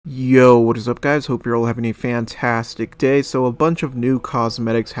Yo, what is up guys? Hope you're all having a fantastic day. So a bunch of new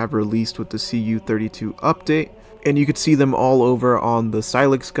cosmetics have released with the CU32 update, and you could see them all over on the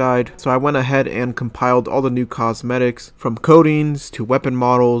cylix.guide. So I went ahead and compiled all the new cosmetics, from coatings to weapon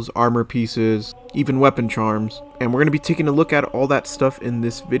models, armor pieces, even weapon charms, and we're going to be taking a look at all that stuff in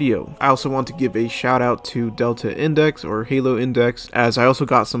this video. I also want to give a shout out to Delta Index or Halo Index, as I also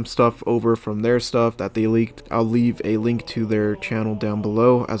got some stuff over from their stuff that they leaked. I'll leave a link to their channel down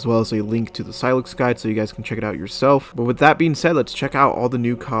below, as well as a link to the cylix.guide so you guys can check it out yourself. But with that being said, let's check out all the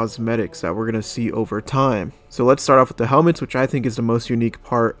new cosmetics that we're going to see over time. So let's start off with the helmets, which I think is the most unique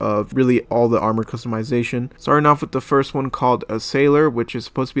part of really all the armor customization. Starting off with the first one called a Sailor, which is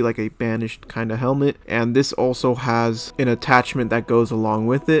supposed to be like a Banished kind of helmet, and this also has an attachment that goes along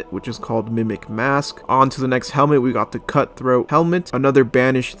with it, which is called Mimic Mask. On to the next helmet, we got the Cutthroat helmet, another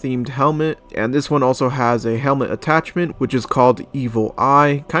Banished themed helmet, and this one also has a helmet attachment, which is called Evil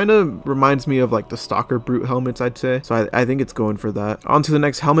Eye. Kind of reminds me of like the Stalker Brute helmets, I'd say, so I think it's going for that. On to the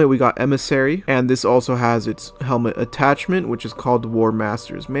next helmet, we got Emissary, and this also has its helmet attachment, which is called War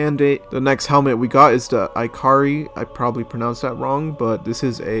Master's Mandate. The next helmet we got is the Ikari. I probably pronounced that wrong, but this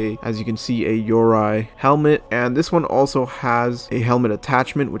is as you can see, a Yori helmet, and this one also has a helmet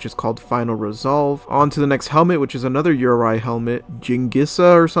attachment, which is called Final Resolve. On to the next helmet, which is another Yori helmet,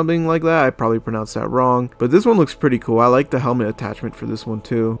 Jingisa or something like that. I probably pronounced that wrong, but this one looks pretty cool. I like the helmet attachment for this one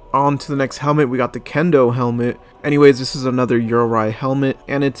too. On to the next helmet, we got the Kendo helmet. Anyways, this is another Yori helmet,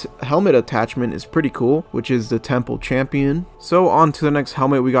 and its helmet attachment is pretty cool, which is the Temple Champion. So on to the next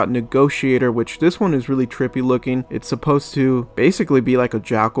helmet, we got Negotiator, which this one is really trippy looking. It's supposed to basically be like a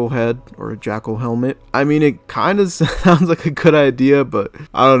jackal head or a jackal helmet. I mean, it kind of sounds like a good idea, but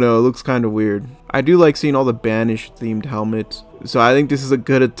I don't know, it looks kind of weird. I do like seeing all the Banished themed helmets, so I think this is a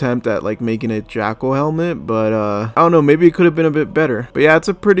good attempt at like making a jackal helmet, but I don't know, maybe it could have been a bit better. But yeah, it's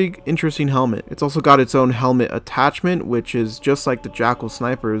a pretty interesting helmet. It's also got its own helmet attachment, which is just like the jackal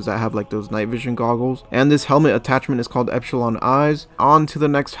snipers that have like those night vision goggles, and this helmet attachment is called Epsilon Eyes. On to the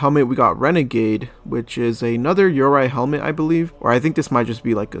next helmet, we got Renegade, which is another Yori helmet, I believe, or I think this might just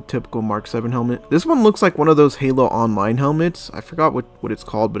be like a typical Mark 7 helmet. This one looks like one of those Halo Online helmets. I forgot what it's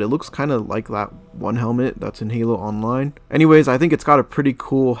called, but it looks kind of like that one helmet that's in Halo Online. Anyways, I think it's got a pretty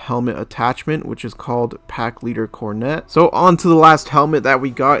cool helmet attachment, which is called Pack Leader Cornet. So on to the last helmet that we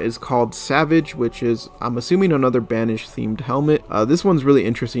got is called Savage, which is, I'm assuming, another Banished themed helmet. This one's really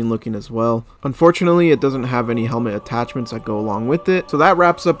interesting looking as well. Unfortunately, it doesn't have any helmet attachments that go along with it. So that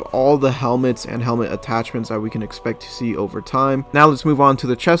wraps up all the helmets and helmet attachments that we can expect to see over time. Now let's move on to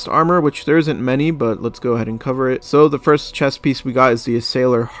the chest armor, which there isn't many, but let's go ahead and cover it. So the first chest piece we got is the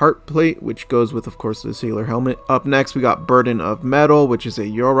Sailor Heart Plate, which goes with, of course, the Sailor helmet. Up next, we got Burden of Metal, which is a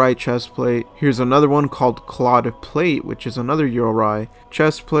Yori chest plate. Here's another one called Clawed Plate, which is another Yori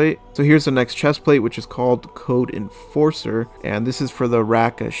chest plate. So here's the next chest plate, which is called Code Enforcer, and this is for the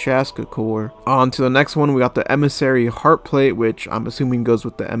Raka Shaska core. On to the next one, we got the Emissary Heart Plate, which I'm assuming goes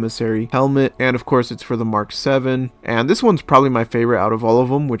with the Emissary helmet, and of course it's for the Mark 7. And this one's probably my favorite out of all of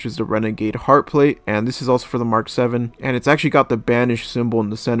them, which is the Renegade Heart Plate, and this is also for the Mark 7, and it's actually got the Banished symbol in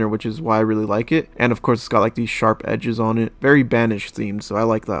the center, which is why I really like it. And of course it's got like these sharp edges on it, very Banished themed, so I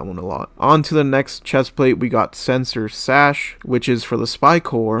like that one a lot. On to the next chest plate, we got Sensor Sash, which is for the Spy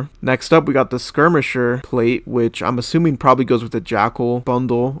core. Next up, we got the Skirmisher plate, which I'm assuming probably goes with the Jackal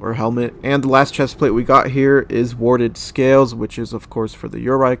bundle or helmet. And the last chest plate we got here is Warded Scales, which is of course for the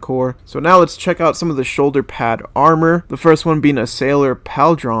Yori core. So now let's check out some of the shoulder pad armor. The first one being a Sailor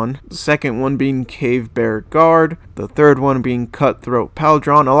Paldron, the second one being Cave Bear Guard, the third one being Cutthroat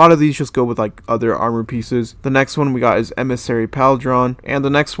Paldron. A lot of these just go with like other armor pieces. The next one we got is Emissary Paldron, and the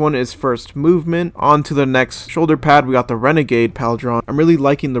next one is First Movement. On to the next shoulder pad, we got the Renegade Paldron. I'm really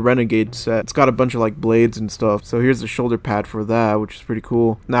liking the Renegade set. It's got a bunch of like blades and stuff, so here's the shoulder pad for that, which is pretty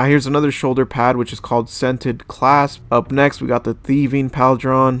cool. Now here's another shoulder pad, which is called Scented Clasp. Up next, we got the Thieving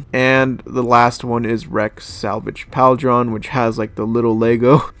Paldron, and the last one is Rex Salvage Paldron, which has like the little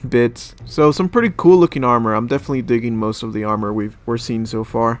Lego bits. So some pretty cool looking armor. I'm definitely digging most of the armor we're seeing so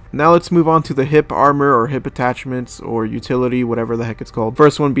far. Now let's move on to the hip armor or hip attachments or utility, whatever the heck it's called.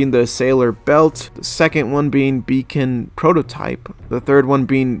 First one being the Sailor Belt, the second one being Beacon Prototype, the third one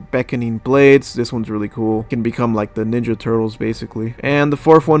being Beckoning Blades. This one's really cool. It can become like the Ninja Turtles basically. And the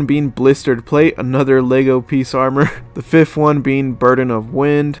fourth one being Blistered Plate, another Lego piece armor. The fifth one being Burden of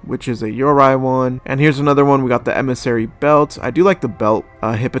Wind, which is a Yori one. And here's another one, we got the Emissary Belt. I do like the belt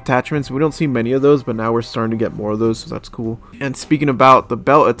hip attachments. We don't see many of those, but now we're starting to get more of those, so that's cool. And speaking about the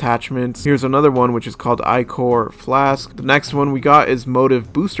belt attachments, here's another one which is called Ichor Flask. The next one we got is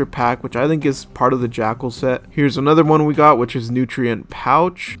Motive Booster Pack, which I think is part of the Jackal set. Here's another one we got, which is Nutrient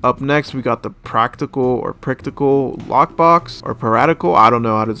Pouch. Up next we got the Practical or Practical Lockbox or Paratical. I don't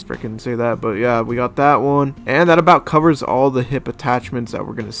know how to freaking say that, but yeah, we got that one. And that about covers all the hip attachments that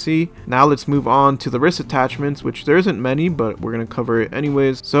we're gonna see. Now let's move on to the wrist attachments, which there isn't many, but we're gonna cover it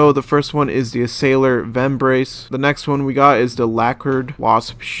anyways. So the first one is the Assailer Vembrace. The next one we got is the Lacquered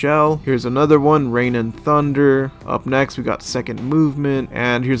Wasp Shell. Here's another one, Rain and Thunder. Up next we got Second Movement,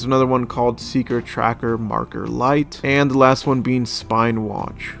 and here's another one called Seeker Tracker Marker Light, and the last one being Spine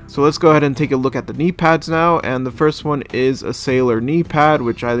Watch. So let's go ahead and take a look at the knee pads now, and the first one is a Sailor knee pad,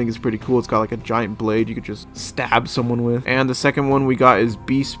 which I think is pretty cool. It's got like a giant blade you could just stab someone with. And the second one we got is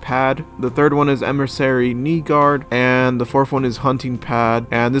Beast pad. The third one is Emissary knee guard, and the fourth one is Hunting pad,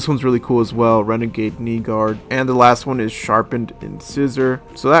 and this one's really cool as well, Renegade knee guard. And the last one is Sharpened Incisor.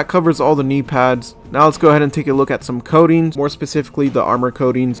 So that covers all the knee pads. Now let's go ahead and take a look at some coatings, more specifically the armor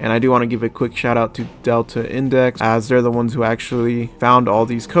coatings, and I do want to give a quick shout out to Delta Index, as they're the ones who actually found all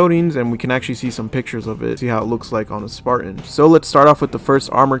these coatings, and we can actually see some pictures of it, see how it looks like on a Spartan. So let's start off with the first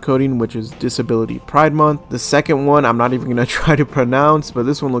armor coating, which is Disability Pride Month. The second one I'm not even going to try to pronounce, but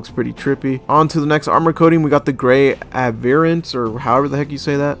this one looks pretty trippy. On to the next armor coating, we got the Gray Avirance, or however the heck you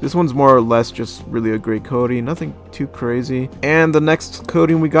say that. This one's more or less just really a gray coating, nothing too crazy. And the next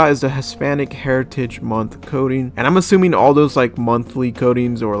coating we got is the Hispanic Heritage Month coating, and I'm assuming all those like monthly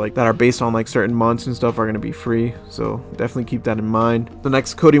coatings or like that are based on like certain months and stuff are going to be free, so definitely keep that in mind. The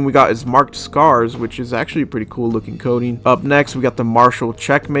next coating we got is Marked Scars, which is actually a pretty cool looking coating. Up next we got the Martial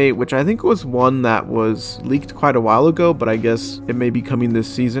Checkmate, which I think was one that was leaked quite a while ago, but I guess it may be coming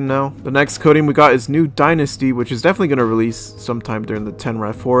this season now. The next coating we got is New Dynasty, which is definitely going to release sometime during the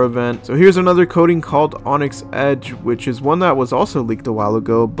 10-4 event. So here's another coating called Onyx Edge, which is one that was also leaked a while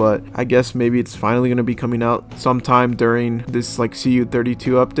ago, but I guess maybe it's finally going to be coming out sometime during this like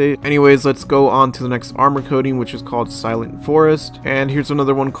CU32 update. Anyways, let's go on to the next armor coating, which is called Silent Forest, and here's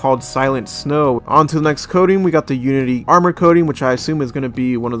another one called Silent Snow. On to the next coating, we got the Unity armor coating, which I assume is going to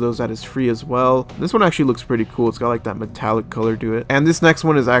be one of those that is free as well. This one actually looks pretty cool. It's got like that metallic color to it, and this next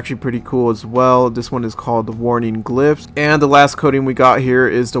one is actually pretty cool as well. This one is called the Warning Glyphs, and the last coating we got here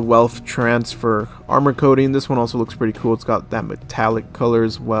is the Wealth Transfer armor coating. This one also looks pretty cool. It's got that metallic color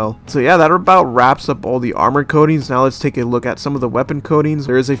as well. So yeah, that about wraps up all the armor coatings. Now let's take a look at some of the weapon coatings.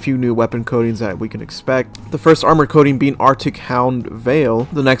 There is a few new weapon coatings that we can expect. The first armor coating being Arctic Hound Veil,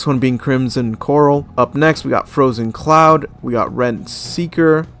 the next one being Crimson Coral. Up next we got Frozen Cloud, we got Rent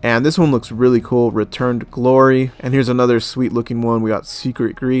Seeker, and this one looks really cool, Returned Glory. And here's another sweet looking one, we got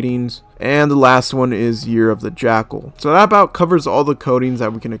Secret Greetings. And the last one is Year of the Jackal. So that about covers all the coatings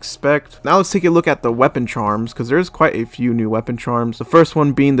that we can expect. Now let's take a look at the weapon charms, because there's quite a few new weapon charms. The first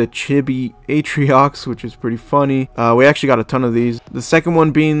one being the Chibi Atriox, which is pretty funny. We actually got a ton of these. The second one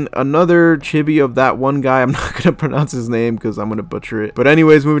being another Chibi of that one guy. I'm not going to pronounce his name because I'm going to butcher it. But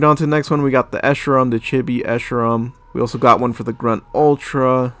anyways, moving on to the next one, we got the Esherum, the Chibi Esherum. We also got one for the Grunt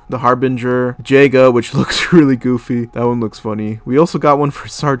Ultra, the Harbinger, Jaga, which looks really goofy. That one looks funny. We also got one for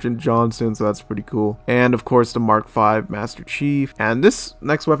Sergeant Johnson, so that's pretty cool. And of course, the Mark V Master Chief. And this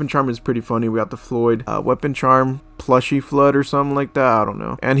next weapon charm is pretty funny. We got the Floyd weapon charm, Plushy Flood or something like that, I don't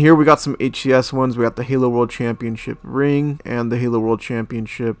know. And here we got some HCS ones. We got the Halo World Championship ring and the Halo World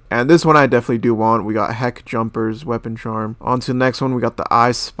Championship. And this one I definitely do want. We got Heck Jumpers weapon charm. On to the next one, we got the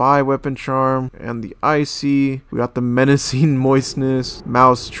I Spy weapon charm and the Icy. We got the Menacing Moistness,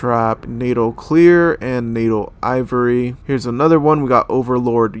 Mousetrap, Natal Clear, and Natal Ivory. Here's another one. We got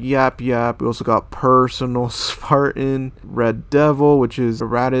Overlord Yap Yap. We also got Personal Spartan, Red Devil, which is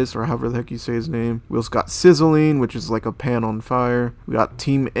Eratus, or however the heck you say his name. We also got Sizzling, which is like a pan on fire. We got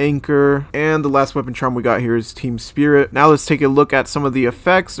Team Anchor, and the last weapon charm we got here is Team Spirit. Now let's take a look at some of the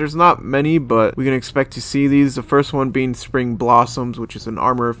effects. There's not many, but we can expect to see these. The first one being Spring Blossoms, which is an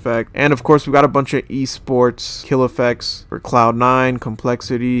armor effect. And of course, we got a bunch of esports kill effects for Cloud9,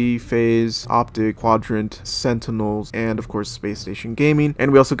 Complexity, Phase, Optic, Quadrant, Sentinels, and of course Space Station Gaming.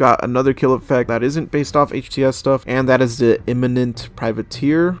 And we also got another kill effect that isn't based off HTS stuff, and that is the Imminent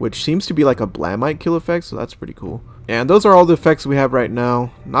Privateer, which seems to be like a Blamite kill effect, so that's pretty cool. And those are all the effects we have right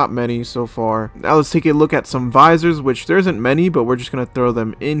now. Not many so far. Now let's take a look at some visors, which there isn't many, but we're just going to throw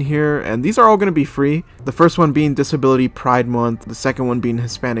them in here. And these are all going to be free. The first one being Disability Pride Month, the second one being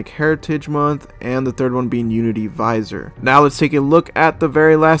Hispanic Heritage Month, and the third one being Unity Visor. Now let's take a look at the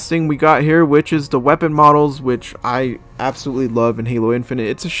very last thing we got here, which is the weapon models, which I absolutely love in Halo Infinite.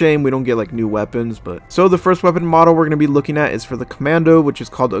 It's a shame we don't get like new weapons, but so the first weapon model we're going to be looking at is for the Commando, which is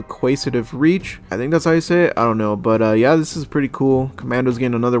called Acquisitive Reach. I think that's how you say it. I don't know, but yeah, this is pretty cool. Commando's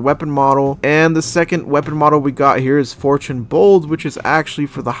getting another weapon model, and the second weapon model we got here is Fortune Bold, which is actually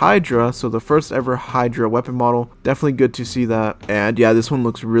for the Hydra, so the first ever Hydra weapon model. Definitely good to see that, and yeah, this one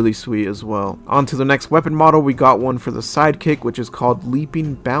looks really sweet as well. On to the next weapon model, we got one for the Sidekick, which is called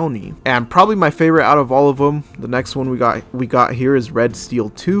Leaping Bounty, and probably my favorite out of all of them. The next one we got here is Red Steel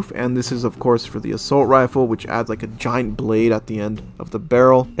Tooth, and this is of course for the assault rifle, which adds like a giant blade at the end of the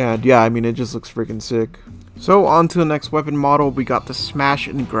barrel, and yeah, I mean, it just looks freaking sick. So on to the next weapon model, we got the Smash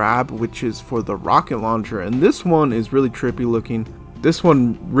and Grab, which is for the rocket launcher, and this one is really trippy looking. This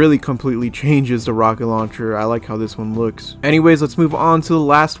one really completely changes the rocket launcher. I like how this one looks. Anyways, let's move on to the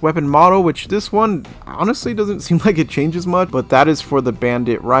last weapon model, which this one honestly doesn't seem like it changes much, but that is for the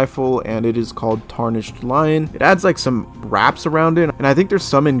Bandit rifle, and it is called Tarnished Lion. It adds like some wraps around it, and I think there's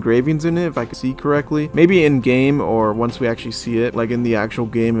some engravings in it if I can see correctly. Maybe in game, or once we actually see it, like in the actual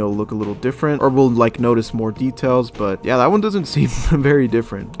game, it'll look a little different, or we'll like notice more details, but yeah, that one doesn't seem very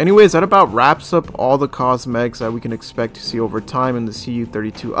different. Anyways, that about wraps up all the cosmetics that we can expect to see over time in the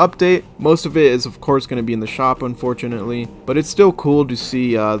CU32 update. Most of it is of course going to be in the shop, unfortunately, but it's still cool to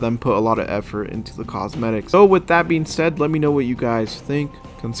see them put a lot of effort into the cosmetics. So with that being said, let me know what you guys think.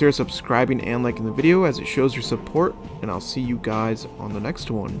 Consider subscribing and liking the video as it shows your support, and I'll see you guys on the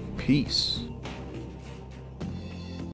next one. Peace.